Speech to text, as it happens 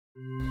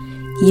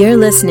You're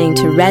listening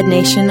to Red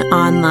Nation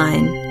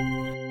Online.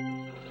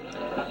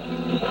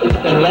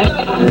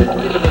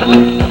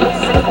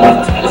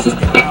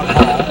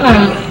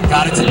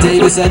 Got it to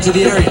Davis, edge of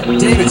the area.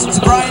 Davis to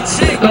Brian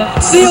Sheik.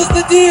 Seals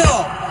the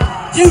deal.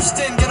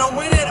 Houston gonna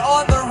win it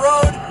on the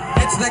road.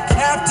 It's the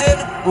captain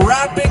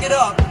wrapping it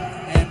up.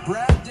 And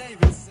Brad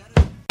Davis set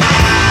it.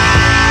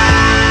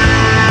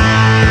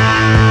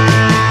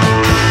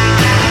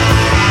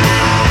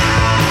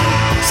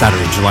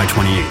 Saturday, July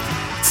 28th.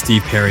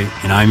 Steve Perry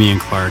and I'm Ian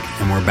Clark,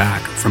 and we're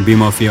back from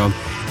BMO Field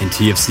in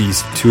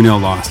TFC's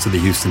 2-0 loss to the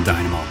Houston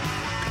Dynamo.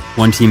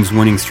 One team's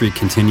winning streak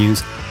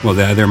continues, while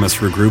the other must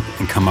regroup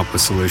and come up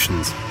with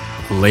solutions.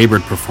 A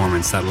labored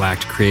performance that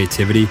lacked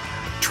creativity,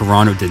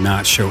 Toronto did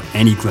not show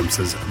any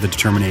glimpses of the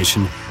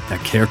determination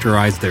that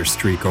characterized their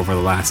streak over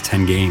the last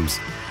 10 games.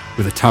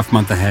 With a tough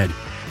month ahead,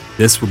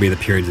 this will be the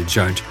period to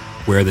judge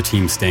where the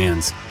team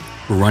stands.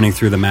 We're running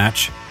through the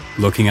match,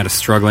 looking at a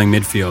struggling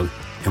midfield,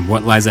 and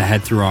what lies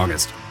ahead through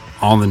August.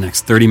 All in the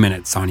next 30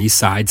 minutes on East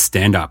Side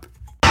Stand Up. The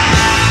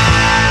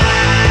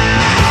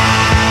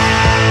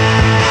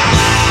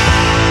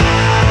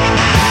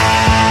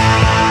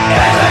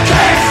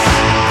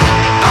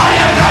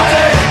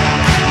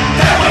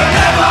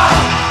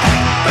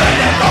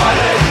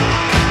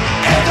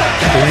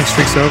winning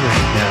streak's over.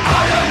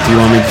 Yeah. Do you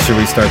want me to, should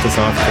we start this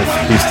off?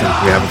 Because Houston,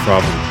 we have a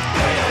problem.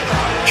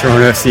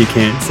 Toronto FC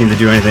can't seem to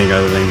do anything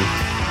other than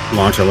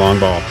launch a long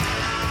ball.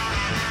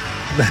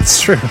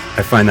 That's true.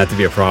 I find that to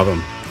be a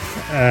problem.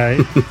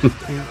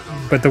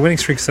 But the winning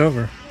streak's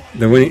over.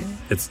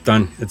 It's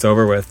done. It's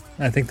over with.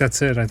 I think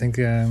that's it. I think.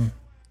 I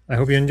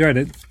hope you enjoyed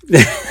it.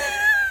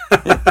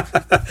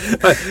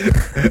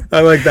 I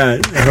like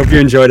that. I hope you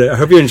enjoyed it. I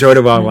hope you enjoyed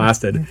it while it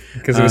lasted.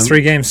 Because it was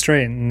 3 games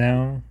straight, and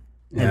now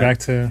we're back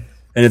to.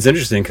 And it's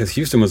interesting because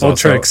Houston was old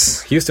also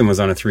tricks. Houston was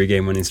on a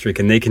 3-game winning streak,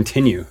 and they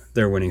continue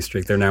their winning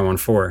streak. They're now on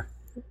 4.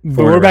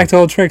 But we're back to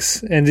old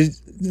tricks. And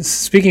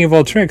speaking of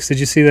old tricks, did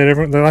you see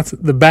that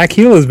the back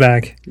heel is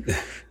back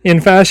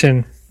in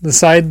fashion? The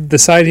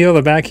side heel,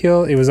 the back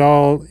heel, it was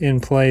all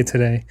in play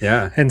today.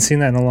 Yeah. Hadn't seen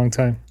that in a long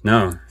time.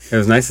 No. It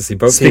was nice to see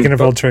both Speaking teams.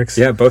 of old tricks.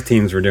 Yeah, both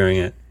teams were doing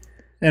it.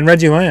 And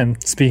Reggie Lamb,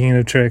 speaking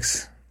of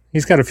tricks,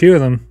 he's got a few of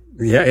them.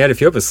 Yeah, he had a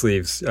few up his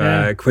sleeves.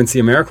 Yeah. Quincy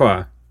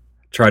Amarikwa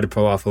tried to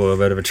pull off a little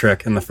bit of a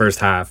trick in the first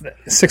half.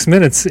 6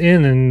 minutes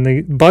in and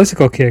the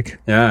bicycle kick.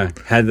 Yeah.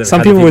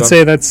 Some people would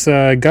say that's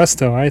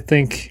gusto. I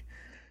think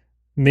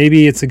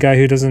maybe it's a guy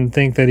who doesn't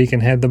think that he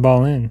can head the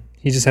ball in.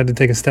 He just had to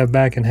take a step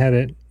back and head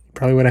it.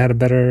 Probably would have had a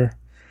better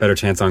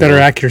chance on better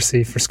goal.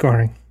 Accuracy for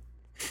scoring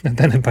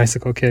than a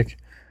bicycle kick.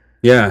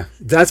 Yeah,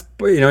 that's,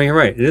 you're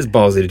right. It is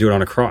ballsy to do it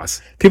on a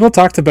cross. People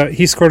talked about,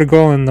 he scored a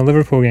goal in the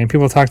Liverpool game.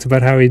 People talked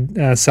about how he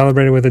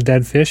celebrated with a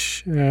dead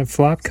fish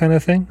flop kind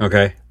of thing.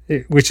 Okay.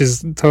 Which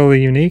is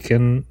totally unique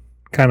and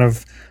kind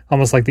of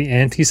almost like the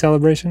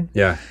anti-celebration.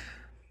 Yeah.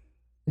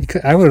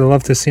 I would have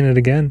loved to have seen it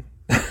again.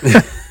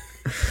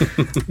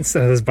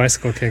 Instead of this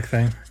bicycle kick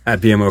thing. At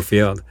BMO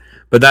Field.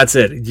 But that's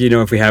it.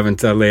 If we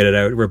haven't laid it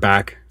out, we're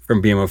back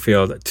from BMO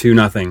Field.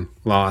 2-0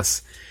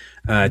 loss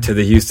to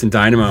the Houston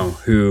Dynamo,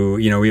 who,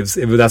 that's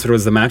what it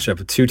was, the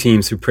matchup. 2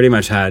 teams who pretty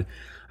much had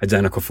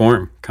identical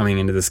form coming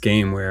into this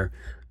game, where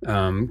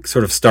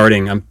sort of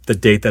starting, the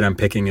date that I'm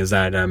picking is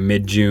at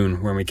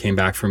mid-June, when we came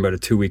back from about a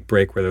 2-week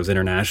break where there was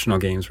international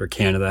games, where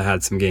Canada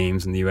had some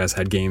games and the U.S.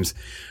 had games,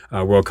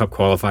 World Cup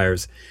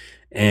qualifiers.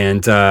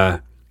 And,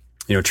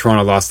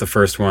 Toronto lost the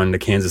first one to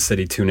Kansas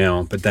City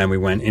 2-0, but then we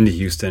went into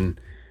Houston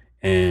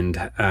and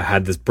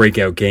had this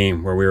breakout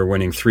game where we were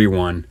winning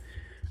 3-1,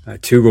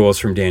 2 goals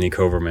from Danny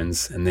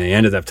Kovermans, and they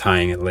ended up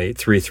tying it late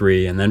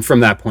 3-3. And then from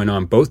that point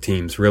on, both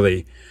teams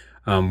really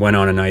went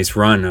on a nice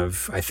run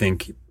of, I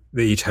think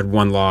they each had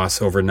 1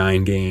 loss over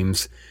 9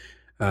 games.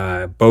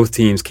 Both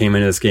teams came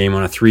into this game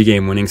on a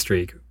 3-game winning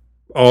streak,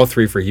 all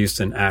 3 for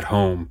Houston at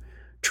home.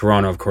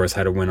 Toronto, of course,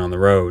 had a win on the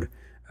road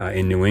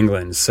in New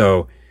England.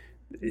 So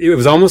it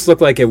was almost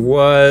looked like it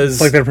was...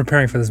 It's like they're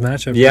preparing for this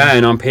matchup. Yeah, right?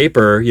 And on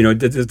paper,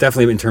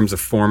 definitely in terms of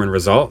form and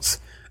results,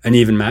 an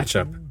even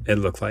matchup, it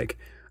looked like.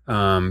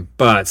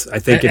 But I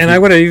think... I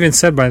would have even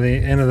said by the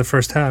end of the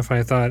first half,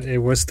 I thought it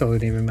was still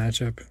an even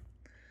matchup,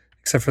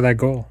 except for that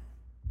goal.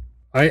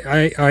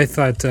 I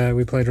thought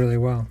we played really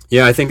well.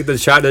 Yeah, I think the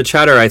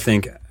chatter, I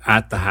think,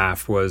 at the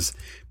half was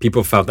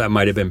people felt that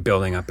might have been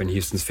building up in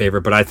Houston's favor,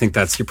 but I think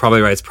you're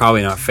probably right. It's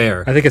probably not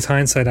fair. I think it's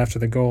hindsight after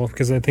the goal,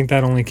 because I think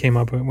that only came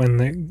up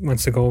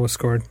once the goal was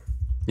scored.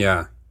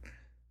 Yeah.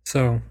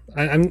 So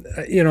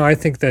I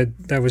think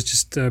that was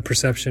just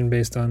perception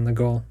based on the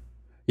goal.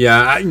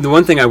 Yeah, the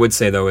one thing I would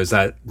say though is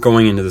that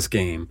going into this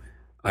game,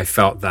 I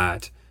felt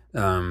that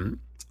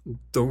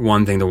the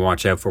one thing to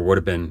watch out for would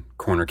have been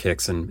corner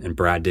kicks and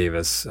Brad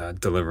Davis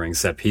delivering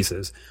set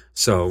pieces.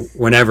 So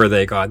whenever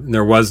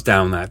there was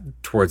down that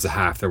towards the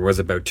half, there was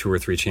about 2 or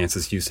 3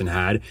 chances Houston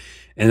had.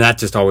 And that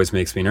just always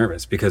makes me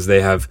nervous, because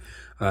they have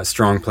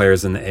strong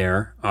players in the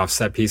air off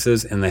set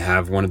pieces, and they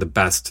have one of the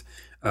best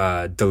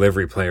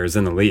delivery players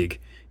in the league.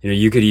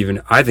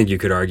 I think you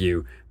could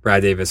argue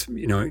Brad Davis,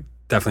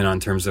 definitely not in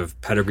terms of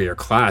pedigree or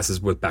class as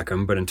with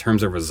Beckham, but in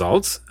terms of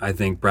results, I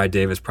think Brad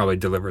Davis probably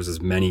delivers as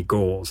many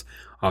goals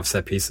off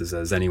set pieces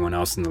as anyone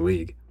else in the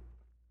league.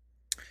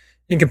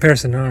 In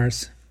comparison to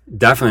ours.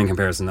 Definitely in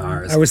comparison to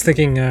ours. I was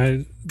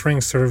thinking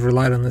Frank sort of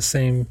relied on the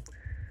same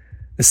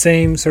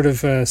sort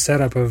of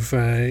setup of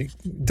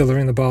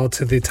delivering the ball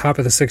to the top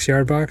of the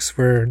 6-yard box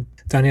where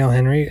Daniel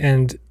Henry,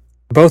 and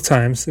both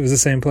times it was the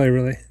same play,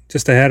 really,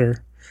 just a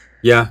header.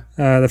 Yeah.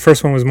 The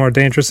first one was more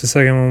dangerous. The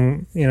second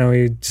one,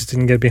 he just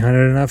didn't get behind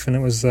it enough, and it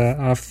was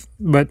off.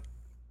 But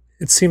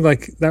it seemed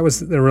like that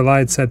was the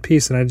relied set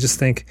piece, and I just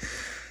think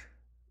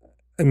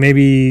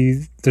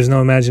maybe there's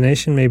no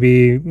imagination.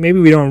 Maybe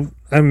we don't.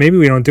 Maybe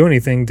we don't do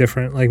anything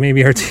different. Like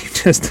maybe our team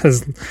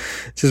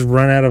just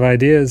run out of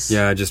ideas.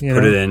 Yeah, just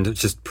put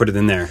it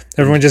in there.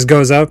 Everyone just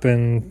goes up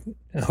and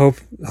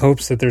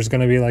hopes that there's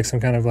going to be like some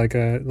kind of like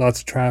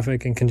lots of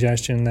traffic and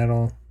congestion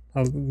that'll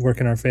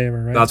work in our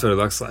favor, right? That's what it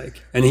looks like.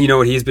 And you know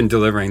what? He's been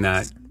delivering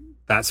that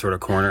sort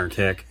of corner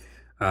kick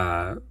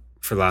for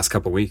the last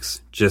couple of weeks,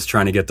 just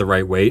trying to get the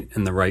right weight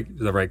and the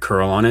right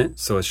curl on it,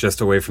 so it's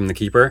just away from the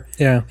keeper.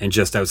 Yeah, and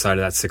just outside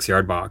of that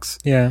 6-yard box.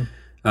 Yeah.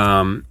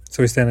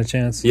 So we stand a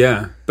chance.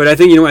 Yeah, but I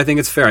think I think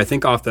it's fair. I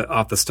think off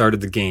the start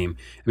of the game,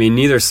 I mean,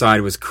 neither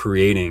side was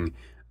creating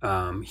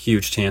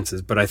huge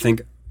chances, but I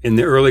think in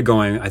the early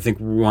going, I think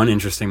one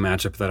interesting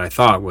matchup that I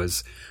thought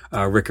was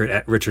Richard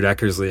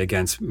Eckersley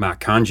against Matt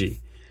Kanji.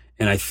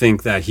 And I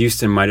think that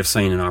Houston might have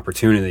seen an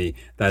opportunity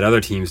that other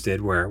teams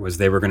did, where it was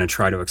they were going to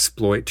try to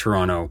exploit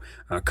Toronto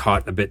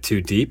caught a bit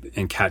too deep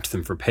and catch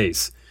them for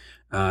pace.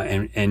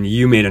 And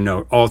you made a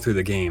note all through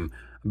the game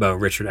about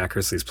Richard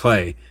Eckersley's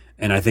play.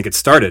 And I think it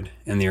started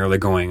in the early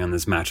going on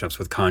these matchups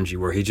with Kanji,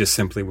 where he just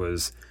simply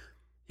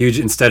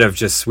instead of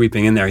just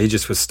sweeping in there, he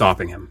just was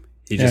stopping him.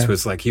 He just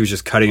was like, he was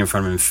just cutting in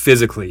front of him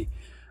physically,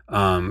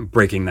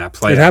 breaking that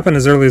play. It happened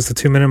as early as the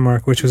 2-minute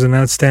mark, which was an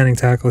outstanding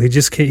tackle. He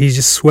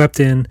just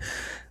swept in,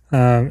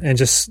 and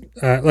just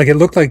like it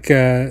looked like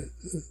the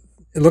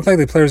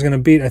player was going to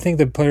beat. I think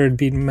the player had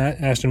beaten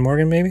Ashton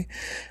Morgan, maybe.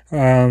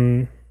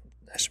 Ashton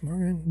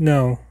Morgan,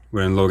 no.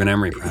 When Logan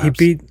Emery, perhaps. He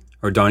beat.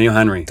 Or Daniel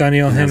Henry.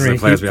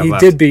 He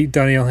did beat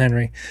Daniel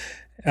Henry.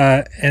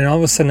 And all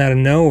of a sudden, out of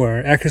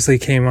nowhere,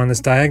 Eckersley came on this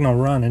diagonal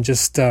run and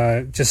just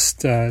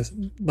didn't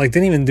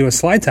even do a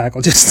slide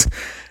tackle. Just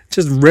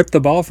ripped the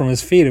ball from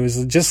his feet. It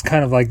was just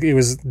kind of like, it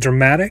was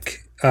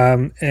dramatic.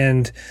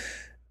 And,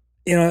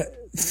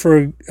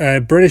 for a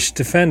British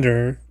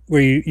defender,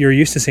 where you're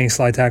used to seeing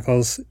slide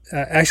tackles,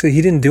 actually he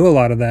didn't do a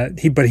lot of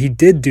that. But he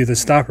did do the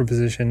stopper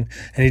position,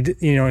 and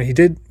he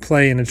did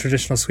play in a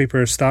traditional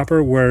sweeper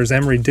stopper, whereas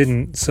Emery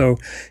didn't. So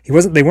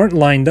they weren't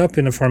lined up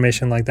in a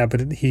formation like that.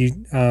 But he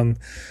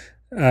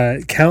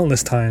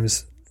countless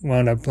times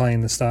wound up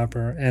playing the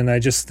stopper, and I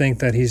just think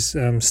that he's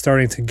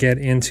starting to get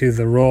into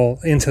that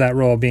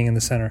role, being in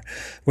the center,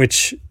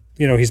 which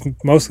he's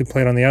mostly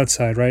played on the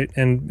outside, right?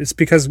 And it's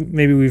because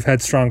maybe we've had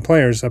strong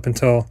players up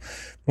until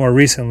more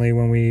recently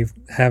when we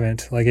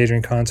haven't, like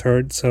Adrian Kahn's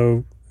hurt.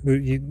 So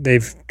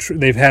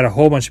they've had a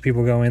whole bunch of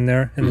people go in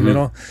there in the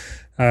middle,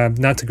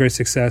 not to great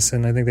success,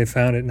 and I think they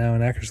found it now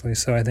in Eckersley.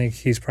 So I think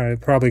he's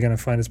probably going to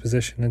find his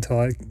position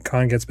until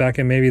Kahn gets back,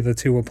 and maybe the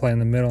two will play in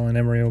the middle and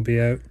Emery will be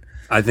out.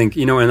 I think,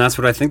 and that's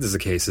what I think is the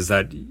case, is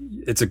that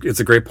it's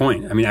a great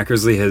point. I mean,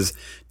 Eckersley has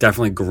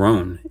definitely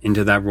grown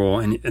into that role.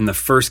 And in the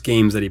first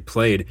games that he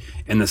played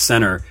in the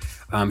center,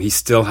 he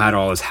still had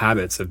all his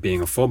habits of being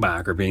a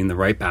fullback or being the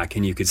right back.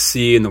 And you could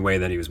see in the way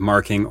that he was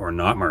marking or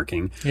not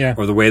marking,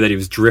 or the way that he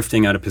was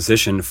drifting out of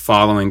position,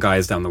 following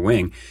guys down the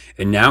wing.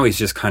 And now he's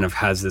just kind of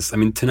has this, I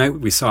mean, tonight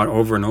we saw it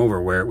over and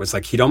over where it was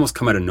like he'd almost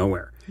come out of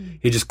nowhere.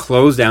 He just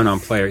closed down on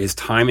player. His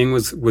timing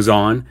was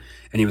on,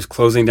 and he was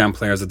closing down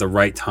players at the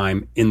right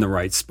time in the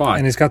right spot.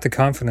 And he's got the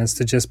confidence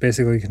to just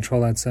basically control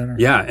that center.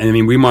 Yeah, and I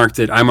mean, I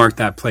marked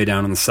that play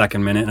down in the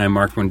 2nd minute, and I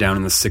marked one down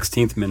in the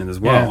 16th minute as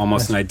well.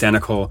 Almost an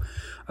identical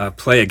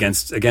play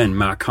against, again,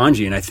 Matt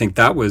Kanji. And I think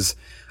that was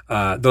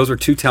those were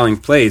two telling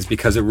plays,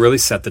 because it really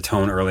set the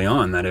tone early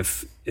on that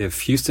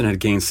if Houston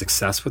had gained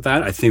success with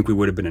that, I think we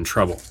would have been in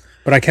trouble.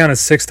 But I counted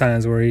 6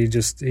 times where he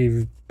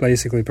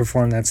basically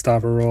performed that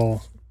stopper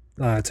role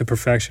to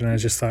perfection. I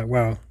just thought,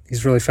 wow,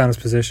 he's really found his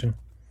position.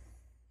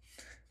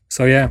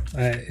 So yeah,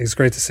 it's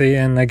great to see,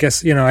 and I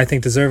guess I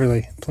think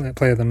deservedly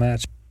play of the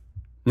match.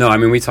 No, I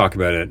mean, we talk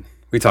about it.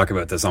 We talk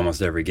about this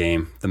almost every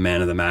game. The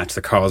man of the match,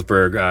 the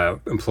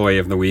Carlsberg Employee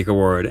of the Week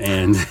award,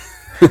 and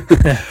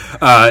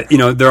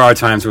there are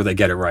times where they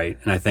get it right,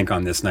 and I think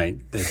on this night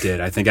they did.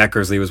 I think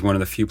Eckersley was one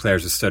of the few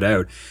players that stood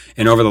out,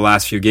 and over the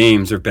last few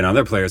games, there have been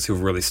other players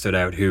who've really stood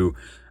out. Who,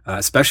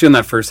 especially in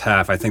that first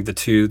half, I think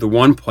the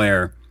one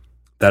player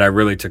that I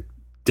really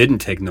didn't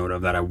take note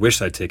of, that I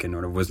wish I'd taken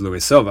note of, was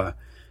Luis Silva.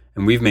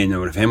 And we've made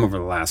note of him over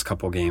the last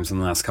couple of games and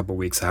the last couple of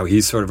weeks, how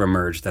he's sort of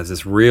emerged as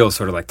this real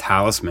sort of like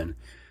talisman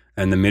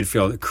in the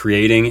midfield,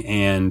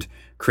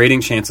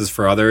 creating chances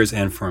for others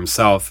and for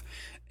himself.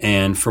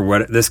 And for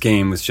what this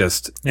game was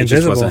just, it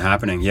just wasn't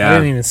happening. Yeah, I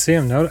didn't even see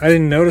him. I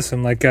didn't notice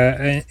him.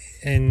 And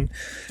it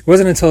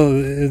wasn't until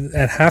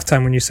at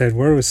halftime when you said,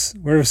 "Where was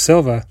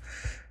Silva?"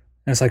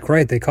 And it's like,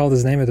 right, they called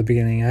his name at the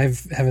beginning. I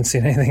haven't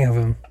seen anything of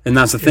him. And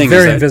that's the thing.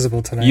 Very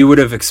invisible tonight.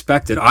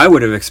 I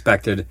would have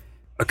expected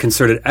a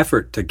concerted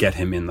effort to get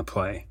him in the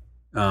play.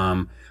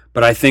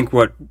 But I think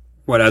what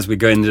as we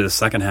go into the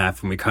second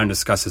half and we kind of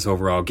discuss this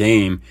overall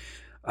game,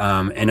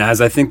 and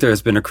as I think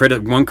there's been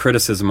one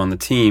criticism on the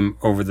team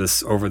over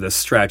this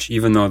stretch,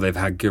 even though they've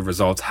had good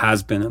results,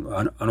 has been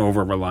an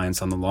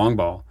over-reliance on the long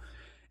ball.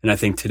 And I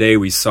think today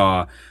we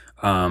saw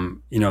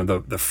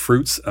the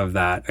fruits of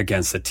that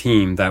against a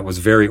team that was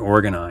very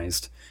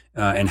organized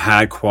and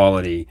had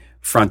quality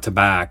front to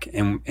back,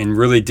 and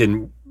really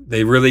didn't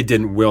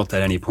wilt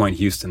at any point.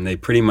 Uston, they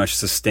pretty much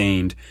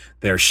sustained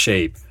their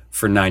shape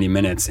for 90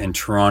 minutes, and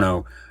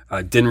Toronto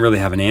didn't really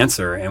have an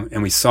answer.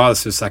 And we saw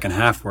this in the second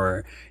half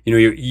where,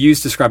 you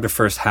described the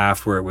first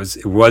half where it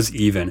was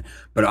even,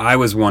 but I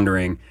was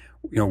wondering,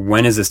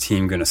 when is this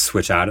team going to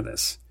switch out of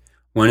this?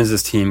 When is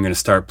this team going to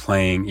start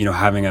playing,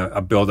 having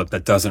a buildup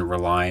that doesn't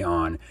rely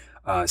on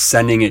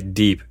sending it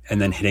deep and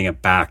then hitting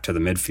it back to the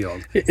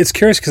midfield? It's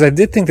curious because I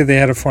did think that they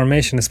had a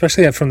formation,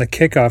 especially from the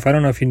kickoff. I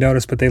don't know if you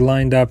noticed, but they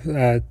lined up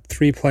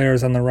 3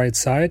 players on the right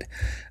side.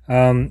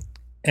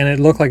 And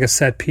it looked like a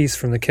set piece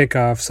from the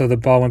kickoff, so the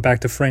ball went back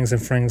to Frings, and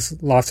Frings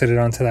lofted it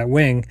onto that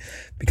wing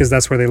because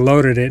that's where they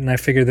loaded it. And I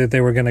figured that they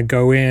were going to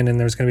go in, and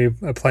there was going to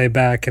be a play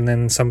back, and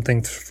then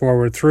something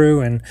forward through.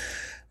 And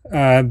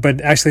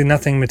but actually,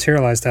 nothing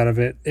materialized out of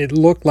it. It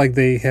looked like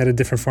they had a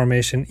different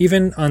formation.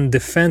 Even on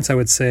defense, I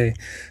would say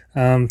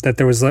that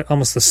there was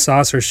almost a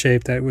saucer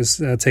shape that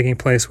was taking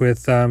place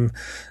with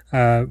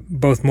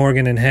both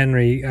Morgan and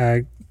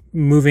Henry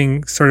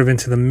moving sort of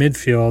into the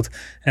midfield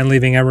and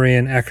leaving Emery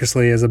and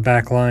Eckersley as a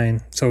back line.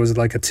 So it was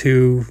like a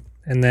 2,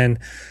 and then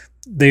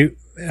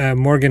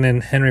Morgan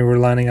and Henry were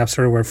lining up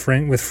sort of with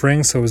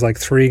Frings, so it was like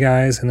 3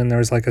 guys, and then there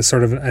was like a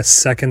sort of a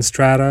second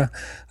strata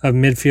of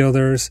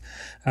midfielders,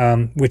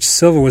 which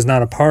Silva was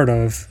not a part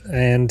of.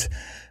 And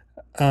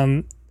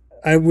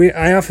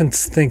I often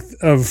think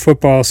of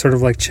football sort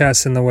of like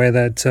chess in the way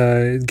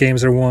that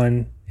games are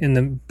won in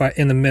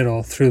the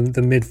middle through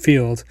the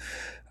midfield,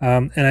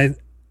 and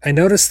I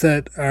noticed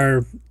that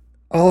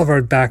all of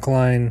our back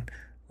line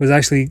was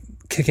actually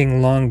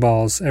kicking long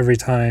balls every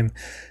time.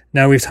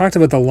 Now, we've talked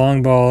about the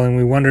long ball, and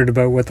we wondered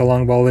about what the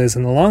long ball is.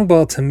 And the long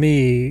ball, to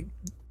me,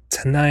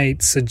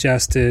 tonight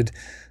suggested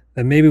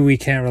that maybe we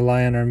can't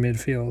rely on our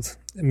midfield.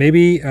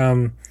 Maybe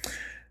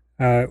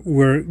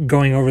we're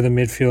going over the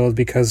midfield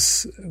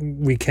because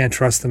we can't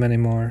trust them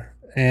anymore.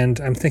 And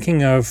I'm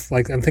thinking of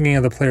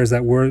the players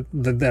that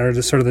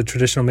are sort of the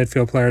traditional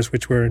midfield players,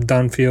 which were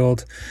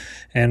Dunfield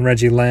and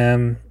Reggie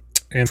Lamb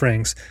and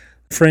Frings.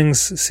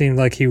 Frings seemed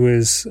like he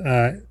was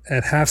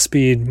at half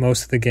speed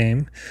most of the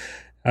game.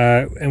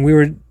 And we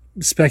were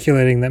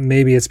speculating that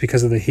maybe it's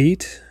because of the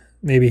heat.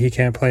 Maybe he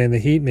can't play in the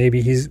heat.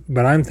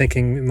 But I'm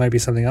thinking it might be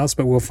something else,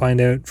 but we'll find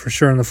out for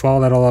sure in the fall.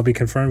 That'll all be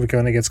confirmed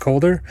when it gets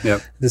colder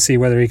to see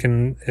whether he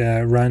can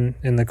run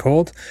in the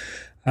cold.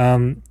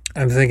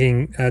 I'm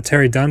thinking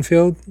Terry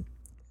Dunfield.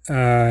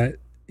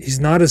 He's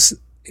not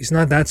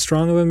that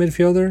strong of a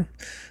midfielder.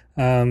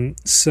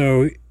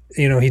 So,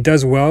 he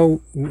does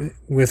well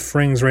with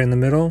Frings right in the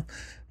middle.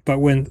 But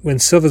when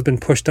Silva's been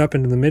pushed up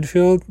into the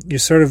midfield,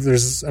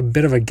 there's a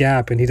bit of a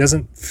gap, and he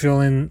doesn't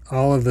fill in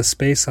all of the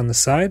space on the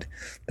side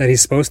that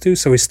he's supposed to.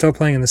 So he's still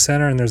playing in the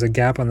center, and there's a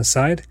gap on the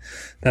side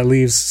that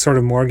leaves sort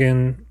of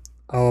Morgan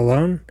all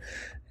alone.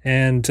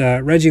 And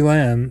Reggie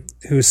Lamb,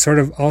 who's sort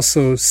of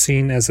also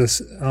seen as a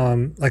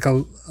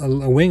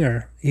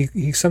winger.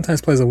 He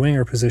sometimes plays a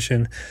winger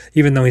position,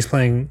 even though he's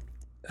playing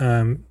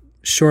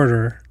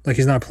shorter. Like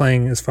he's not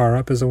playing as far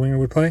up as a winger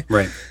would play.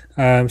 Right.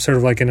 Sort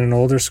of like in an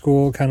older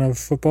school kind of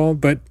football.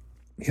 But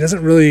he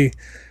doesn't really...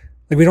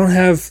 we don't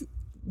have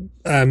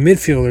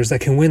midfielders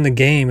that can win the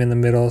game in the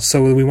middle.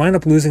 So we wind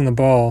up losing the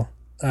ball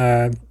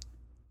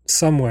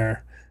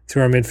somewhere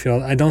through our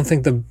midfield. I don't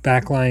think the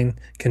back line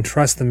can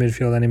trust the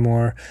midfield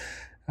anymore.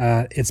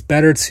 It's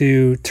better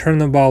to turn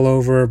the ball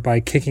over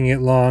by kicking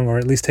it long, or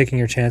at least taking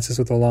your chances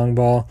with the long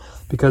ball,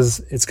 because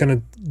it's going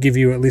to give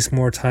you at least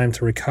more time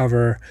to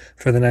recover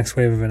for the next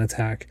wave of an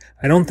attack.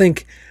 I don't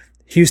think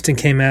Houston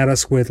came at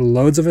us with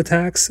loads of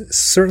attacks,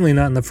 certainly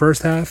not in the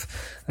first half,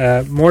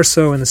 more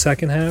so in the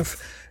second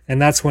half. And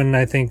that's when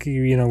I think,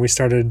 we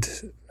started...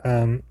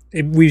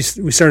 we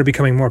started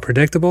becoming more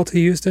predictable to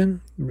Houston.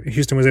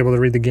 Houston was able to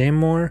read the game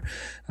more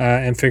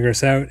and figure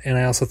us out. And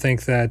I also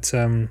think that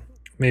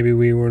maybe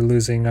we were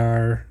losing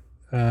our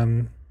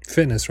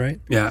fitness, right?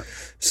 Yeah.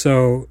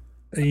 So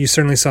you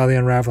certainly saw the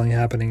unraveling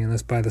happening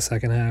by the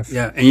second half.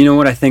 Yeah, and you know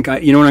what I think?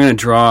 I'm going to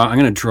draw. I'm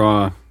going to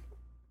draw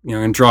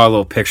a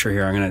little picture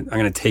here. I'm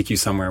going to take you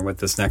somewhere with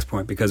this next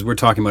point, because we're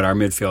talking about our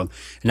midfield,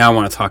 and now I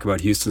want to talk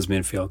about Houston's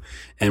midfield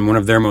and one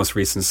of their most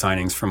recent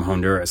signings from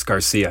Honduras,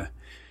 Garcia.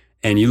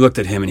 And you looked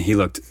at him, and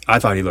I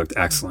thought he looked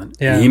excellent.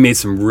 Yeah. And he made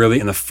some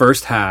in the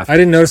first half. I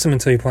didn't notice him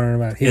until you pointed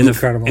him out. He was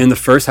incredible. In the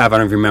first half, I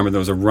don't even remember, there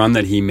was a run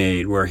that he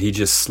made where he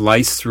just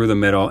sliced through the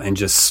middle and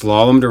just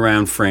slalomed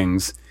around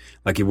Frings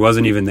like he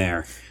wasn't even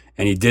there.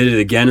 And he did it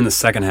again in the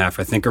second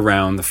half. I think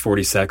around the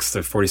 46th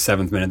or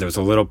 47th minute, there was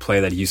a little play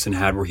that Houston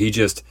had where he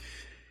just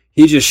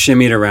he just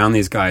shimmied around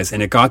these guys,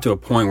 and it got to a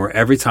point where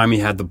every time he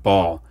had the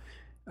ball,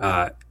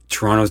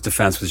 Toronto's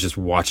defense was just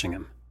watching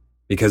him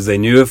because they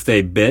knew if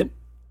they bit,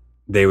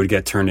 they would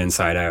get turned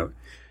inside out.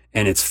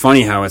 And it's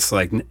funny how it's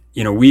like,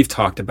 we've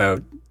talked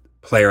about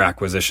player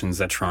acquisitions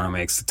that Toronto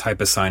makes, the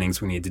type of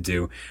signings we need to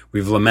do.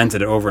 We've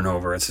lamented it over and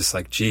over. It's just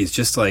like, geez,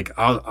 just like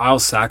I'll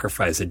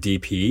sacrifice a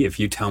DP if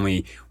you tell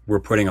me we're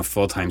putting a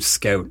full-time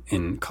scout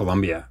in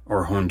Colombia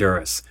or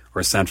Honduras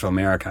or Central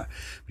America,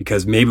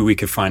 because maybe we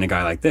could find a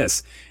guy like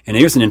this. And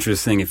here's an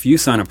interesting thing. If you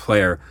sign a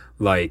player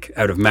like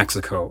out of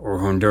Mexico or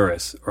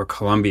Honduras or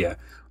Colombia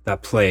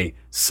that play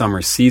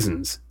summer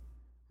seasons,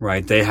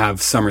 right? They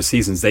have summer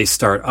seasons. They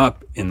start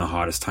up in the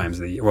hottest times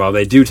of the year. Well,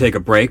 they do take a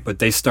break, but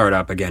they start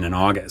up again in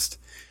August.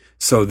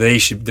 So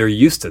they're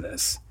used to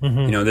this.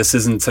 Mm-hmm. This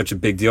isn't such a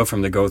big deal for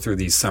them to go through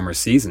these summer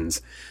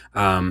seasons.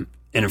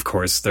 And of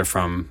course they're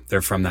from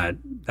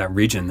that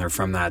region. They're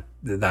from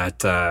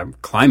that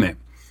climate.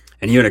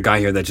 And you had a guy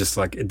here that just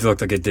like, it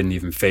looked like it didn't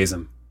even faze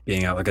him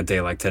being out like a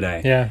day like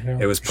today. Yeah,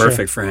 it was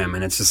perfect for him.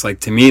 And it's just like,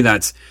 to me,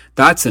 that's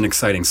an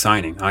exciting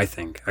signing. I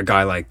think a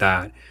guy like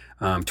that,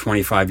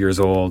 25 years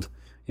old,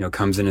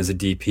 comes in as a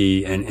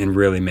DP and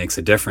really makes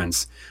a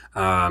difference.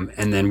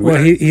 And then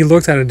he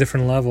looked at a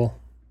different level.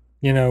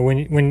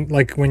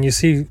 When you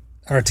see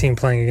our team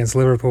playing against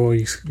Liverpool,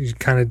 you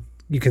can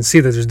see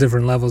that there's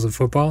different levels of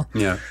football.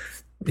 Yeah,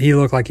 he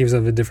looked like he was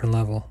of a different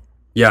level.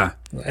 Yeah,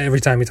 every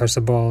time he touched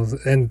the ball,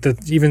 and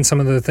even some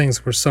of the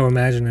things were so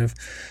imaginative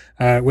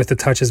with the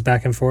touches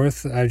back and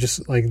forth. I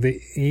just like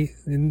he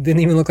didn't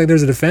even look like there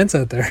was a defense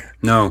out there.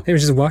 No, he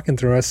was just walking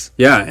through us.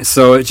 Yeah,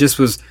 so it just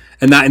was,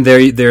 and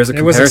there's a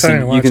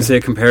comparison. You can it. say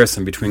a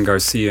comparison between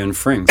Garcia and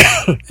Frings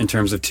in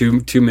terms of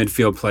two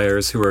midfield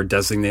players who are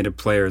designated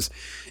players,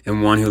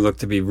 and one who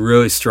looked to be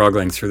really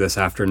struggling through this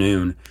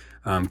afternoon.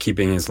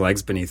 Keeping his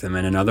legs beneath him,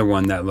 and another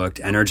one that looked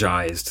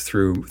energized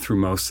through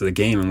most of the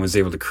game and was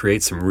able to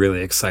create some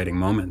really exciting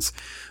moments.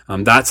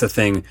 That's a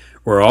thing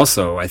where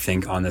also I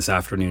think on this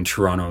afternoon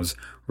Toronto's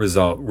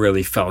result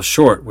really fell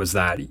short, was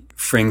that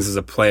Frings is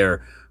a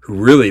player who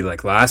really,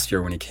 like last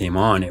year when he came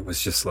on, it was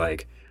just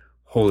like,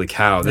 holy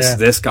cow,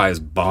 this guy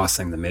is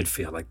bossing the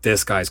midfield. Like,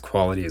 this guy's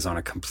quality is on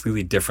a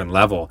completely different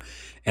level.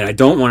 And I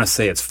don't want to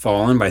say it's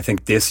fallen, but I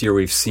think this year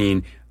we've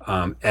seen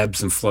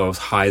ebbs and flows,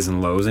 highs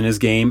and lows in his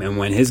game. And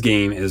when his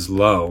game is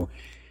low,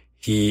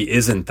 he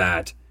isn't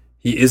that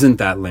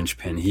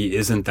linchpin. He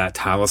isn't that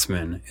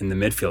talisman in the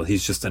midfield.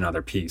 He's just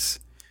another piece.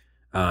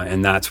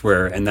 And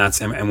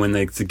when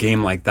it's a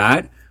game like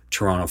that,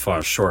 Toronto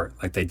falls short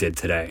like they did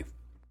today.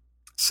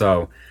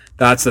 So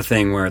that's the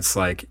thing where it's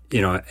like,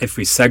 if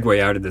we segue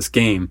out of this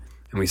game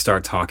and we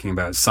start talking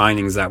about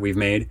signings that we've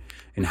made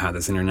and how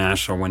this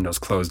international window's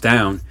closed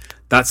down,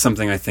 that's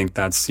something I think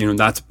that's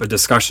a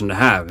discussion to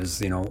have, is,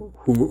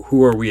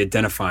 who are we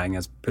identifying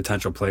as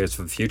potential players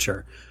for the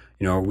future?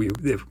 Are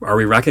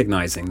we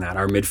recognizing that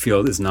our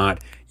midfield is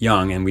not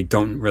young and we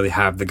don't really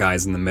have the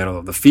guys in the middle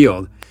of the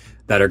field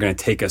that are going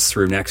to take us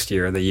through next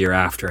year, the year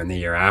after, and the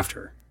year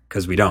after,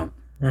 because we don't.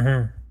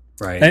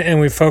 Mm-hmm. Right. And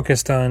we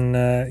focused on,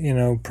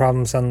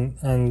 problems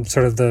on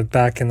sort of the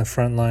back and the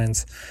front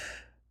lines.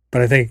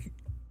 But I think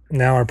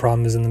now our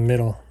problem is in the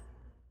middle.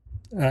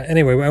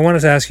 Anyway, I wanted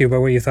to ask you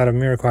about what you thought of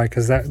Miraquai,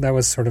 because that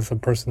was sort of a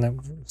person that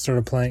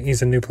started playing.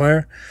 He's a new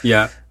player.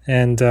 Yeah.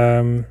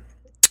 And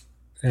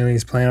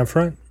he's playing up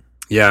front.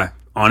 Yeah.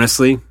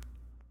 Honestly,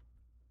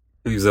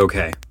 he was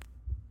okay.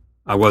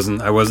 I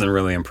wasn't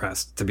really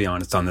impressed, to be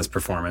honest, on this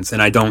performance.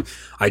 And I don't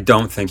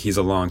think he's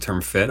a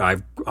long-term fit. I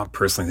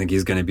personally think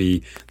he's going to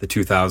be the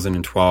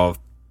 2012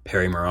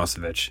 Perry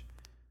Mirosevic.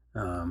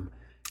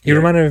 He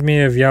reminded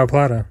me of João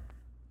Plata.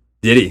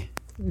 Did he?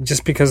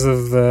 Just because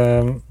of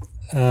the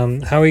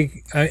how he,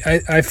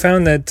 I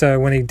found that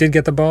when he did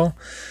get the ball,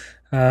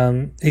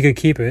 he could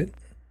keep it,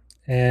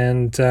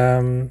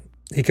 and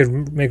he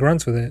could make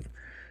runs with it.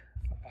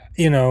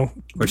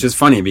 Which is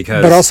funny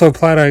because... But also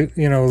Plata,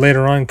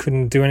 later on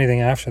couldn't do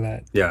anything after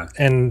that. Yeah.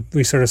 And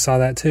we sort of saw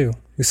that too.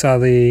 We saw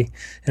the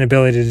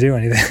inability to do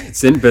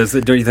anything.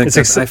 Don't you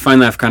think I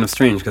find that kind of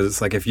strange, because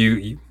it's like if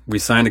we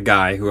signed a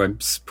guy who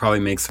probably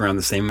makes around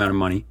the same amount of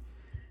money,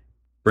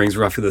 brings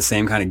roughly the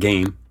same kind of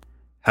game,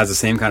 has the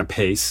same kind of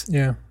pace.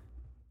 Yeah.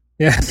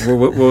 Yeah.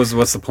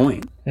 What's the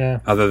point? Yeah.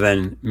 Other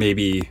than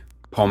maybe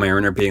Paul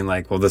Mariner being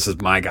like, well, this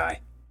is my guy.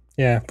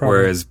 Yeah, probably.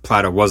 Whereas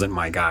Plata wasn't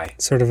my guy.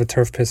 Sort of a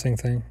turf pissing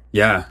thing.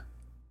 Yeah.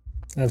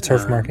 Of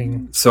turf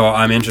marking. So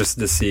I'm interested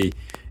to see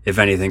if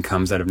anything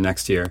comes out of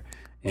next year,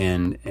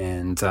 and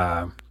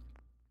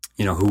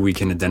who we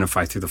can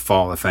identify through the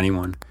fall, if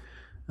anyone.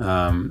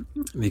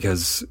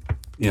 Because,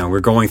 we're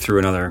going through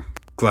another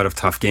glut of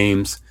tough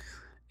games,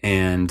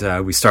 and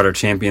we start our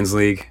Champions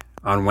League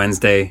on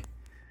Wednesday.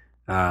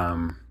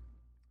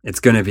 It's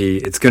going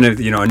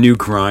to, a new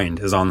grind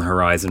is on the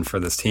horizon for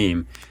this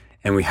team,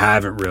 and we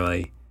haven't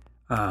really,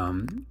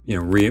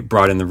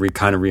 brought in the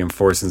kind of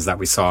reinforcements that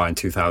we saw in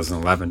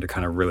 2011 to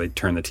kind of really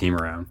turn the team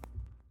around.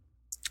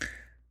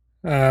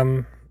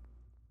 One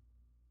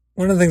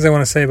of the things I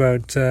want to say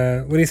about,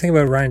 what do you think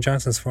about Ryan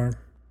Johnson's form?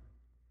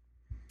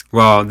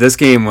 Well, this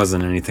game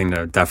wasn't anything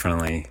to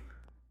definitely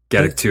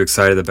get too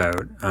excited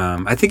about.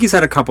 I think he's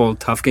had a couple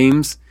tough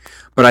games,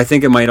 but I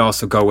think it might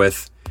also go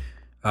with,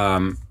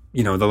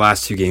 the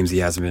last 2 games he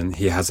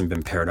hasn't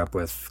been paired up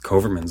with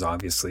Kovermans.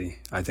 Obviously,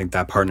 I think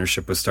that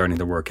partnership was starting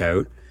to work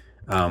out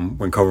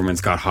when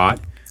Kovermans got hot.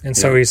 And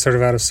so he's sort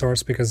of out of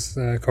sorts because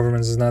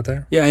Kovermans is not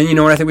there? Yeah, and you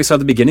know what I think we saw at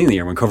the beginning of the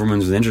year when Kovermans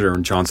was injured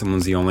and Johnson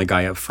was the only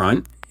guy up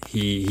front,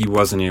 he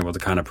wasn't able to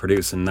kind of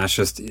produce, and that's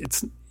just,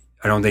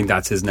 I don't think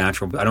that's his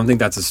natural, I don't think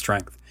that's his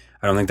strength.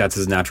 I don't think that's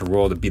his natural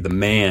role to be the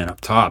man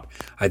up top.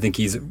 I think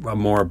he's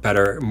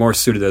more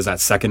suited as that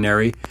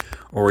secondary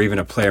or even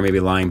a player maybe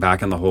lying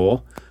back in the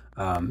hole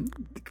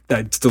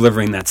that's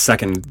delivering the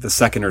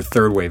second or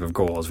third wave of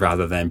goals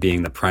rather than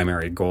being the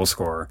primary goal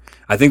scorer.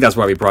 I think that's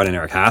why we brought in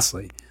Eric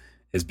Hasley,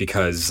 is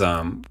because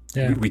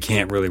we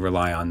can't really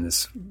rely on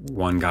this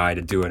one guy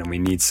to do it, and we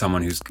need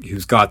someone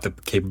who's got the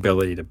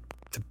capability to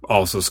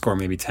also score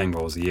maybe 10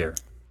 goals a year.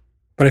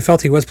 But I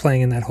felt he was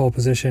playing in that whole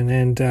position,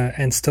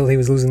 and still he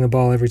was losing the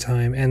ball every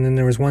time. And then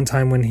there was one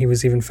time when he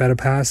was even fed a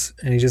pass,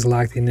 and he just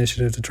lacked the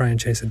initiative to try and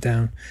chase it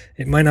down.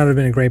 It might not have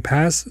been a great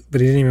pass,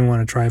 but he didn't even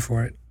want to try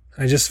for it.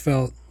 I just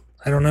felt,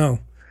 I don't know,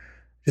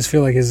 I just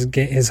feel like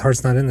his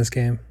heart's not in this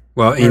game.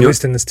 Well, at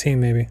least in this team,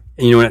 maybe.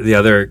 And you know what?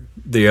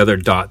 The other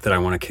dot that I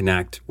want to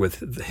connect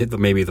with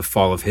maybe the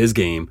fall of his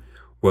game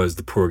was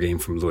the poor game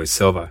from Luis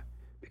Silva,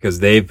 because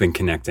they've been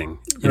connecting.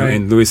 You know,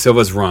 in Luis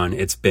Silva's run,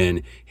 it's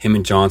been him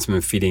and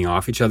Johnson feeding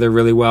off each other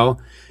really well.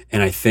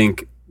 And I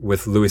think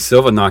with Luis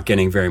Silva not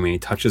getting very many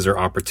touches or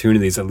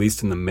opportunities, at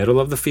least in the middle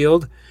of the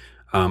field,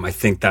 I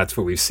think that's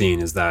what we've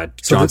seen, is that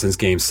Johnson's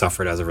game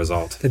suffered as a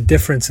result. The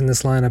difference in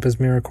this lineup is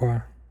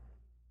Mirecois.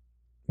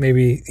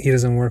 Maybe he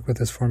doesn't work with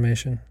this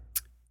formation.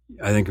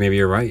 I think maybe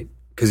you're right.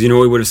 Because you know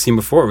what we would have seen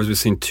before was we've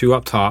seen 2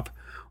 up top,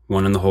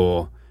 1 in the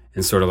hole,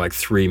 and sort of like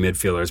 3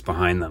 midfielders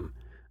behind them.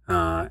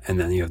 And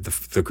then you have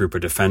the group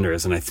of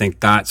defenders. And I think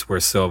that's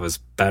where Silva's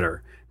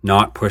better,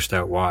 not pushed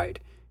out wide.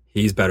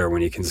 He's better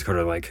when he can sort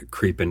of like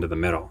creep into the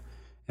middle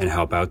and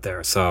help out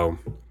there. So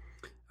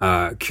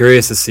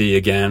curious to see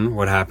again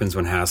what happens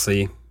when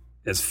Hasley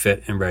is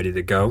fit and ready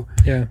to go.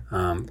 Yeah.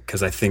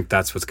 Because I think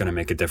that's what's going to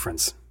make a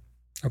difference.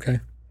 Okay.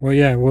 Well,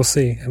 yeah, we'll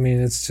see. I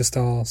mean, it's just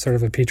all sort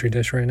of a petri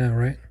dish right now,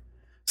 right?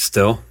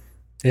 Still.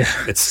 Yeah.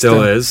 It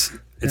still is.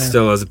 It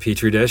still is a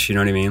petri dish, you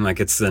know what I mean? Like,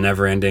 it's the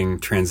never-ending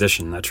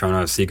transition that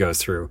Toronto FC goes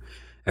through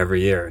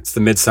every year. It's the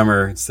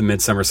midsummer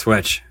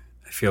switch.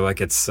 I feel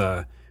like it's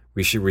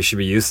we should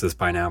be used to this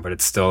by now, but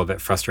it's still a bit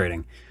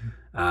frustrating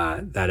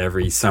that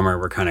every summer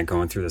we're kind of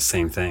going through the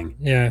same thing.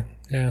 Yeah.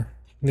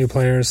 New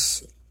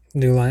players,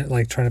 new line,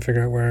 like trying to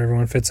figure out where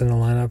everyone fits in the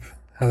lineup,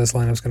 how this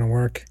lineup's going to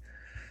work.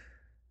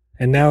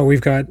 And now we've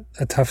got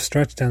a tough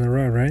stretch down the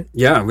road, right?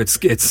 Yeah, we were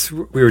just,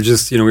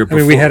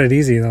 we had it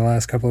easy the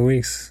last couple of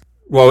weeks.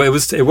 Well, it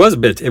was a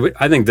bit.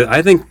 I think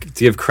to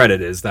give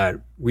credit is that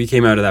we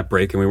came out of that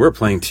break and we were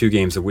playing 2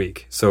 games a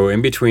week. So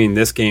in between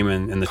this game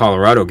and the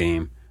Colorado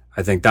game,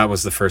 I think that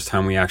was the first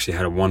time we actually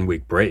had a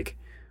 1-week break,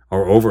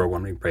 or over a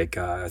 1-week break.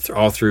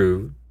 All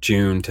through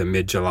June to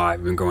mid-July,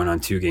 we've been going on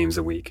 2 games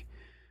a week,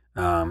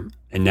 and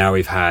now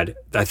we've had.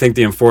 I think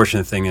the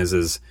unfortunate thing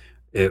is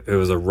it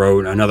was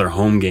another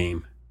home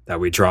game that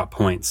we dropped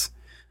points.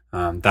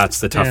 That's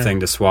the tough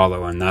thing to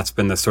swallow, and that's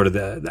been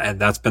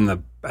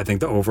I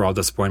think the overall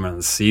disappointment of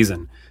the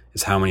season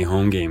is how many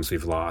home games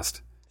we've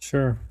lost.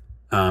 Sure.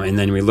 And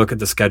then we look at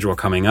the schedule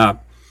coming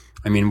up.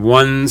 I mean,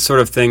 one sort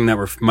of thing that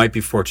we might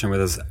be fortunate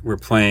with is we're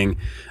playing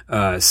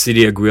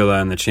CD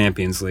Aguila in the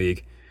Champions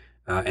League,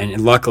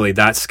 and luckily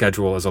that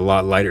schedule is a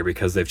lot lighter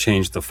because they've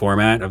changed the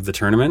format of the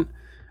tournament.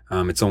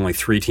 It's only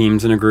 3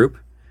 teams in a group,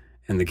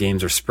 and the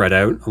games are spread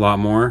out a lot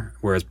more,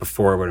 whereas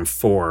before it would have been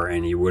 4,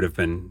 and there would have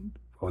been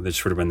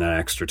that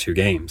extra 2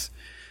 games.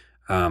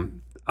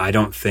 I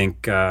don't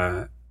think,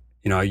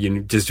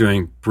 just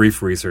doing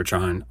brief research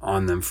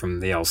on them from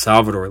the El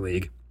Salvador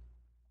League,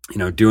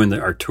 doing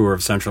our tour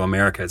of Central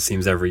America, it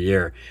seems every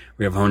year.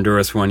 We have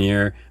Honduras one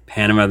year,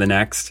 Panama the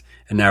next,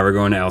 and now we're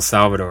going to El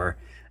Salvador.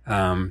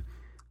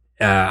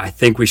 I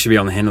think we should be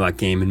able to handle that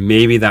game, and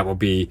maybe that will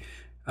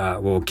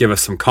give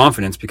us some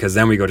confidence, because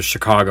then we go to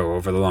Chicago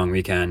over the long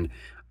weekend.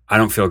 I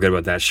don't feel good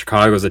about that.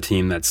 Chicago's a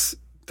team that's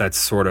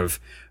sort of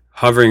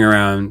hovering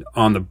around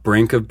on the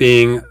brink of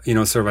being,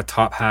 sort of a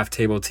top half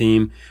table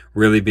team,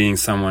 really being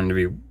someone to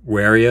be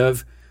wary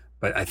of.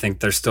 But I think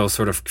they're still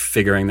sort of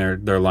figuring their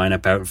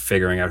lineup out and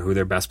figuring out who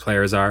their best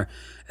players are.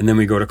 And then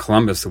we go to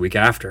Columbus the week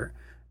after.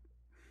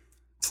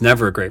 It's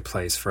never a great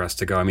place for us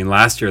to go. I mean,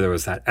 last year there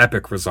was that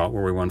epic result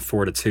where we won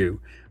 4-2,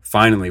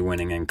 finally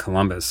winning in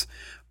Columbus.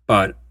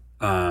 But,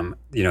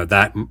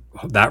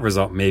 that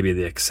result may be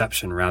the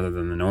exception rather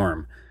than the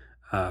norm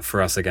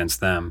for us against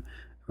them.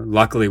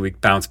 Luckily, we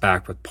bounced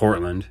back with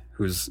Portland,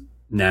 who's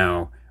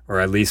now, or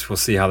at least we'll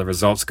see how the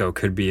results go,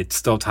 could be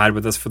still tied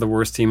with us for the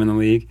worst team in the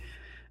league,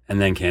 and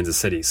then Kansas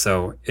City.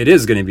 So it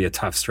is going to be a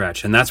tough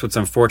stretch, and that's what's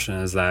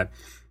unfortunate, is that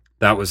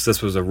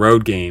this was a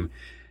road game,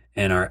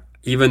 and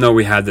even though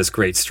we had this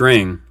great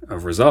string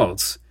of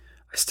results,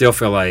 I still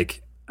feel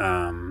like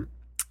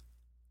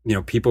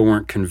people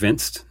weren't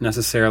convinced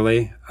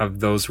necessarily of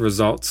those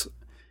results.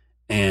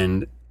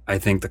 And I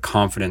think the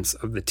confidence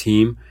of the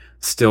team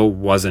still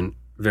wasn't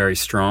very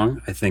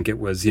strong. I think it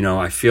was,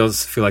 I feel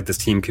like this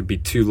team could be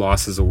 2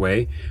 losses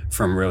away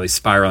from really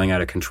spiraling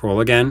out of control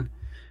again.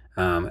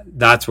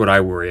 That's what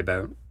I worry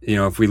about.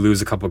 If we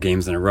lose a couple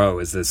games in a row,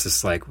 is this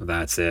just like, well,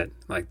 that's it?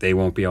 Like they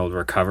won't be able to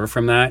recover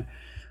from that?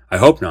 I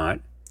hope not.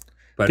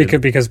 But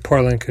because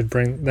Portland could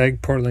be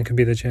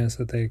the chance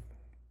that they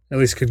at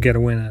least could get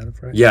a win out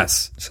of, right?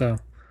 Yes. So,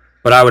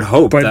 but I would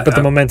hope. But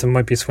the momentum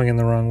might be swinging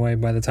the wrong way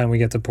by the time we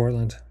get to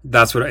Portland.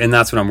 That's what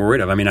I'm worried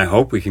of. I mean, I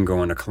hope we can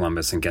go into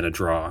Columbus and get a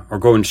draw, or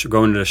go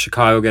into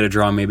Chicago, get a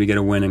draw, maybe get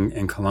a win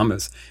in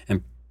Columbus,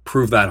 and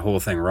prove that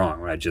whole thing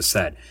wrong. What I just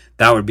said,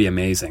 that would be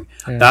amazing.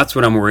 Yeah. That's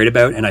what I'm worried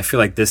about, and I feel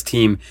like this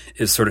team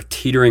is sort of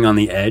teetering on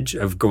the edge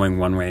of going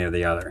one way or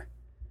the other,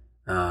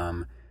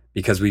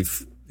 because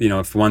we've.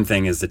 If one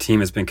thing is the team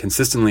has been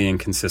consistently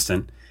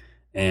inconsistent,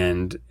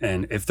 and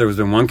if there has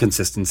been one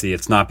consistency,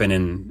 it's not been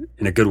in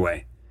a good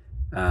way.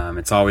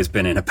 It's always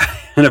been in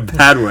a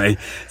bad way.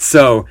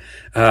 So,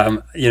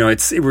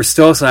 we're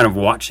still kind of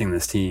watching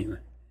this team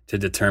to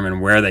determine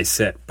where they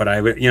sit. But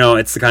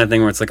it's the kind of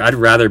thing where it's like I'd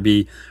rather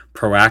be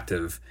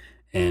proactive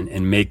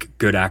and make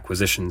good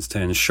acquisitions to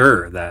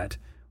ensure that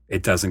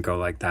it doesn't go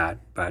like that.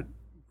 But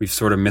we've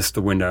sort of missed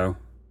the window.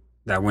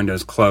 That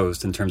window's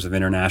closed in terms of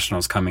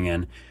internationals coming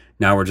in.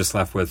 Now we're just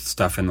left with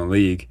stuff in the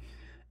league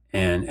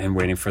and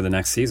waiting for the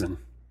next season.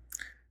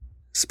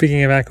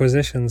 Speaking of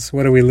acquisitions,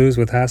 what do we lose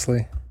with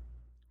Hasley?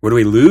 What do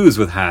we lose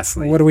with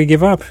Hasley? What do we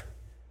give up?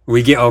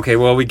 We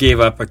gave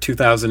up a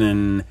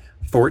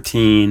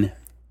 2014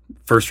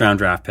 first-round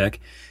draft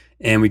pick,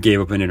 and we gave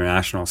up an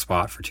international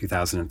spot for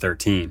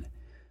 2013.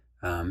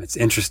 It's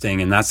interesting,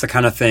 and that's the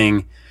kind of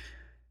thing,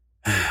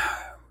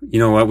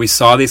 we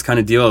saw these kind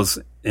of deals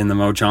in the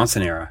Mo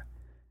Johnson era.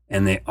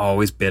 And they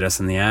always bit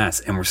us in the ass.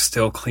 And we're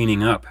still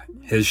cleaning up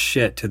his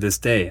shit to this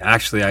day.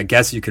 Actually, I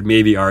guess you could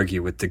maybe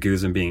argue with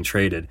DeGuzman being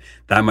traded.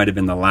 That might have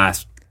been the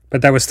last.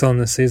 But that was still in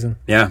this season.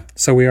 Yeah.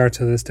 So we are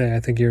to this day. I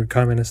think your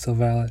comment is still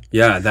valid.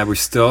 Yeah, that we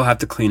still have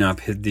to clean up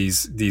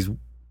these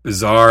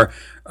bizarre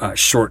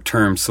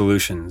short-term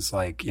solutions,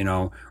 like,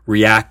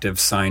 reactive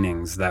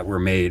signings that were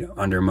made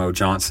under Mo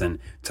Johnson.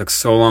 Took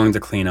so long to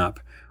clean up,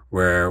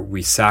 where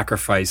we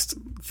sacrificed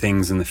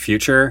things in the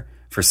future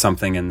for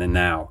something in the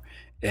now.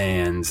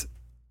 And,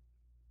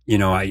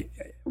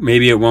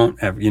 maybe it won't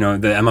have, the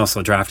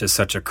MLSL draft is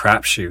such a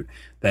crapshoot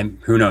that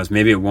who knows,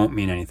 maybe it won't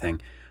mean anything.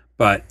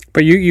 But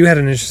you had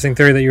an interesting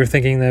theory that you were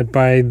thinking that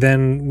by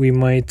then we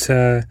might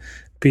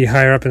be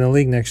higher up in the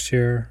league next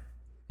year,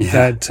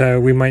 that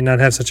we might not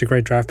have such a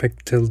great draft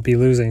pick to be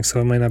losing,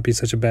 so it might not be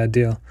such a bad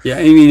deal. Yeah,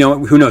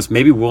 and who knows,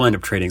 maybe we'll end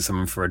up trading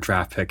someone for a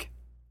draft pick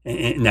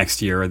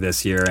next year or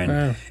this year,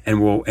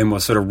 and we'll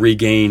sort of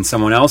regain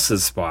someone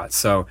else's spot.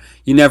 So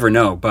you never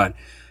know, but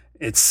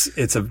I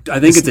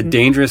think it's a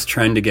dangerous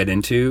trend to get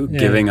into,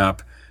 giving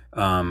up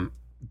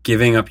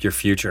your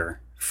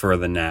future for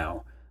the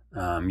now.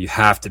 You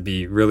have to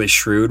be really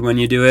shrewd when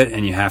you do it,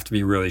 and you have to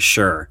be really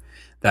sure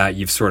that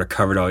you've sort of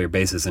covered all your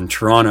bases. In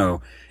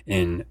Toronto,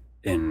 in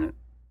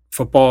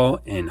football,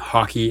 in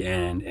hockey,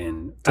 and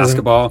in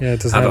basketball,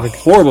 have a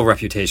horrible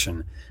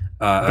reputation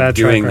of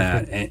doing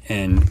that,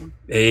 and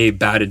A,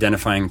 bad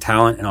identifying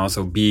talent, and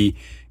also B,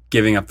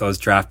 giving up those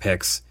draft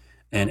picks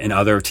and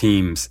other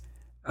teams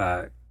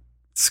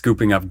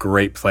scooping up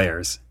great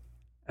players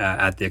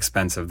at the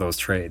expense of those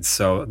trades.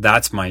 So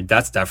that's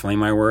definitely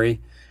my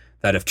worry,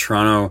 that if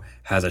Toronto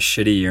has a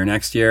shitty year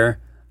next year,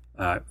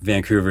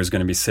 Vancouver is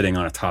going to be sitting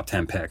on a top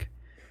 10 pick.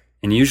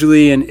 And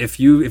usually, and if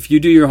you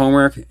do your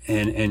homework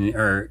and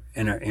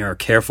are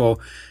careful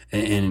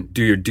and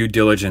do your due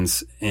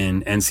diligence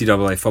in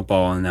NCAA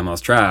football and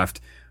MLS draft,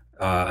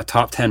 a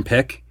top 10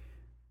 pick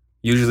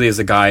usually is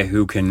a guy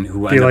who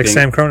be like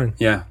Sam Cronin.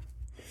 Yeah.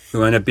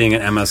 Who end up being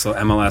an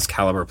MLS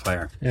caliber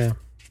player. Yeah.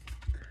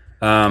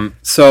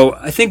 So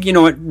I think,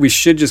 what, we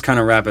should just kind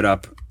of wrap it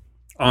up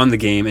on the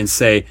game and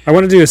say... I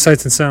want to do a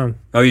Sights and Sound.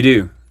 Oh, you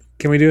do?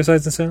 Can we do a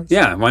Sights and Sounds?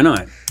 Yeah, why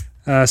not?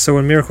 So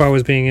when Mirepoix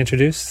was being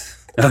introduced...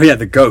 Oh, yeah,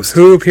 the ghost.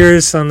 Who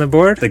appears on the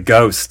board? The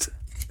ghost.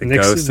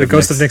 The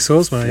ghost of Nick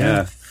Soolsma,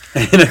 yeah.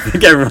 And I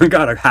think everyone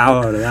got a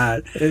howl out of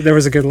that. There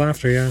was a good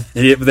laughter, yeah.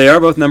 They are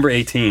both number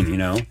 18,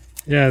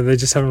 Yeah, they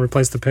just haven't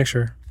replaced the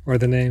picture or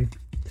the name.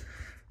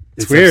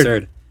 It's weird.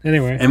 Absurd.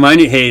 Anyway,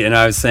 and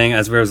I was saying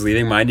as we was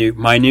leaving,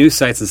 my new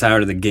Sights and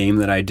Sound of the game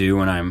that I do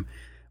when I'm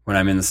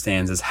in the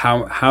stands is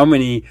how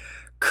many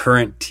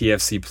current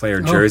TFC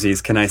player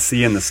jerseys can I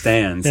see in the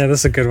stands? Yeah,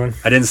 that's a good one.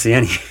 I didn't see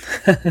any.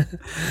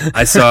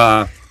 I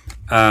saw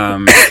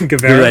who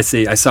did I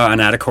see? I saw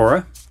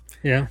Anatakora.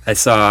 Yeah. I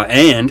saw,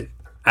 and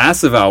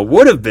Aceval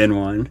would have been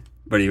one,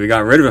 but we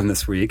got rid of him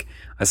this week.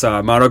 I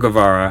saw Amaro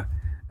Guevara.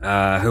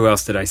 Who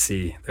else did I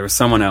see? There was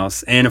someone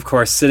else, and of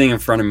course, sitting in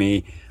front of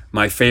me,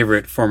 my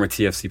favorite former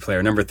TFC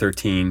player, number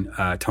 13,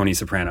 Tony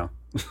Soprano.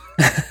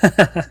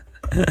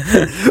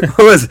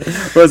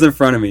 was in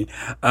front of me.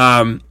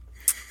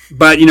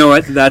 But you know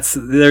what? That's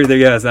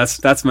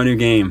my new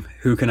game.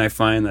 Who can I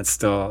find that's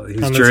still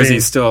whose jersey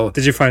still?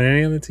 Did you find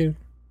any on the team?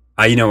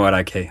 You know what?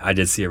 Okay, I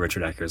did see a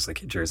Richard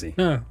Eckersley jersey.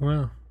 Oh,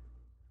 wow.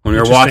 When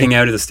we were walking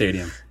out of the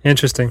stadium.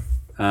 Interesting.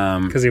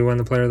 Because he won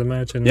the player of the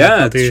match and he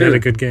had a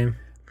good game.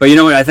 But you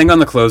know what? I think on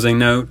the closing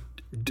note,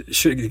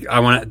 I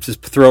want to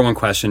just throw one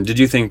question. Did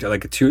you think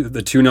like the 2-0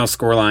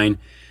 scoreline?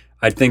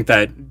 I think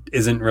that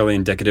isn't really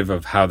indicative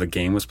of how the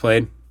game was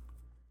played.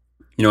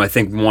 You know, I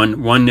think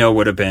 1-0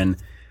 would have been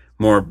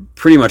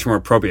pretty much more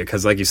appropriate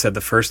because, like you said,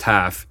 the first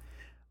half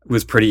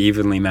was pretty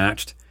evenly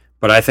matched.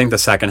 But I think the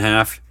second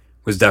half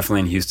was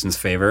definitely in Houston's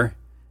favor.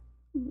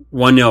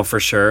 1-0 for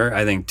sure.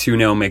 I think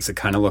 2-0 makes it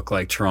kind of look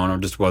like Toronto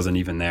just wasn't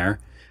even there.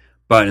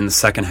 But in the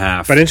second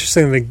half... But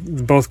interestingly,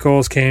 both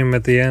goals came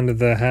at the end of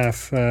the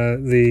half.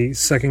 The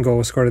second goal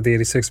was scored at the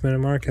 86th minute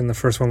mark, and the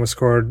first one was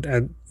scored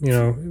at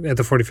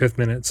the 45th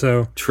minute.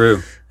 So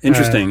true.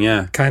 Interesting,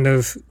 yeah. Kind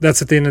of,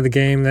 that's at the end of the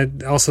game.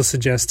 That also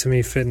suggests to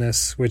me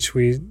fitness, which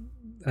we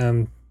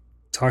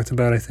talked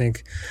about, I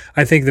think.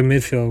 I think the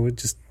midfield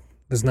just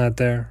was not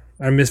there.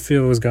 Our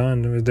midfield was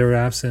gone. They were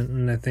absent,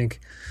 and I think...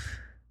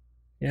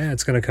 Yeah,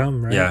 it's going to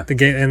come, right? Yeah. The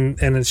game,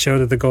 and it showed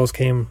that the goals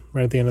came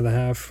right at the end of the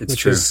half,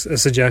 which is a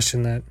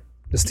suggestion that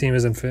this team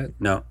isn't fit.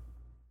 No.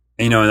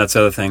 And, that's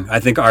the other thing. I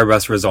think our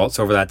best results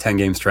over that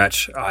 10-game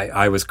stretch,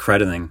 I was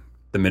crediting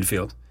the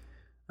midfield,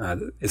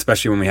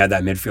 especially when we had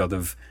that midfield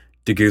of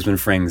De Guzman,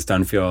 Frings,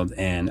 Dunfield,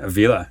 and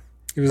Avila.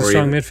 It was a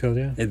strong midfield,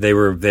 yeah. They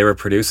were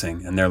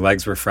producing, and their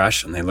legs were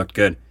fresh, and they looked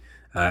good,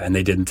 and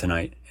they didn't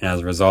tonight. And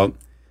as a result,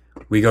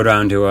 we go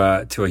down to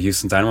a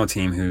Houston Dynamo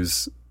team who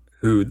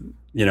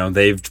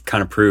they've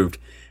kind of proved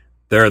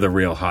they're the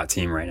real hot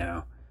team right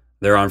now.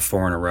 They're on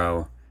 4 in a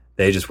row.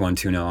 They just won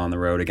 2-0 on the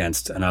road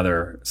against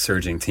another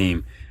surging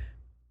team.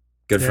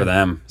 Good for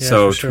them. Yeah,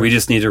 so for sure. We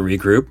just need to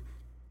regroup,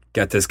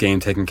 get this game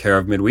taken care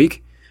of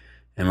midweek,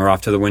 and we're off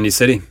to the Windy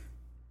City.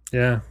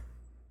 Yeah.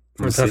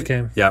 For a tough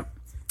game. Yeah.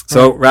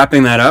 So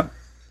wrapping that up.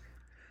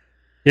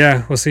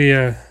 Yeah, we'll see.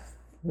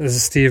 This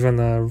is Steve on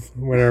the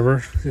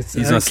whatever.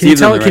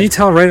 Can you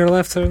tell right or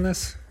left on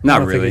this?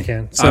 Not really. You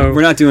can. So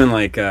we're not doing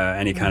like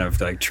any kind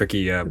of like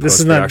tricky. This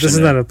is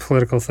not a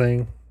political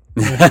thing.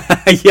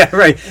 Yeah,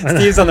 right.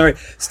 Steve's on the right.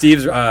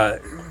 Steve's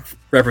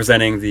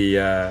representing the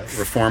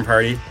Reform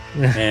Party,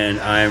 and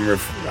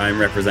I'm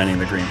representing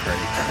the Green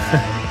Party.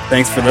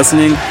 Thanks for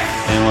listening,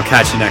 and we'll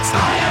catch you next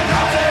time.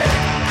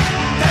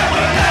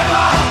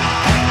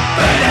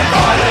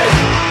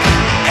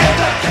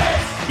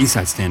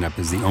 Eastside Stand Up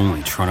is the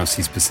only Toronto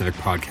FC specific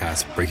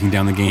podcast breaking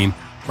down the game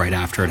right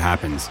after it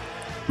happens.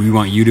 We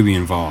want you to be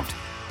involved.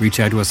 Reach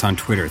out to us on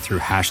Twitter through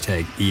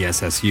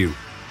 #ESSU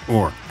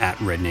or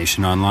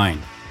 @RedNationOnline.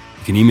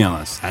 You can email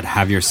us at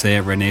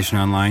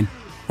haveyoursay@RedNationOnline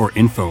or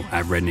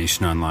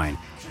info@RedNationOnline.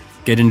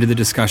 Get into the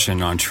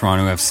discussion on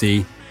Toronto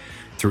FC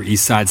through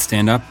Eastside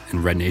Stand Up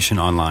and Red Nation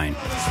Online.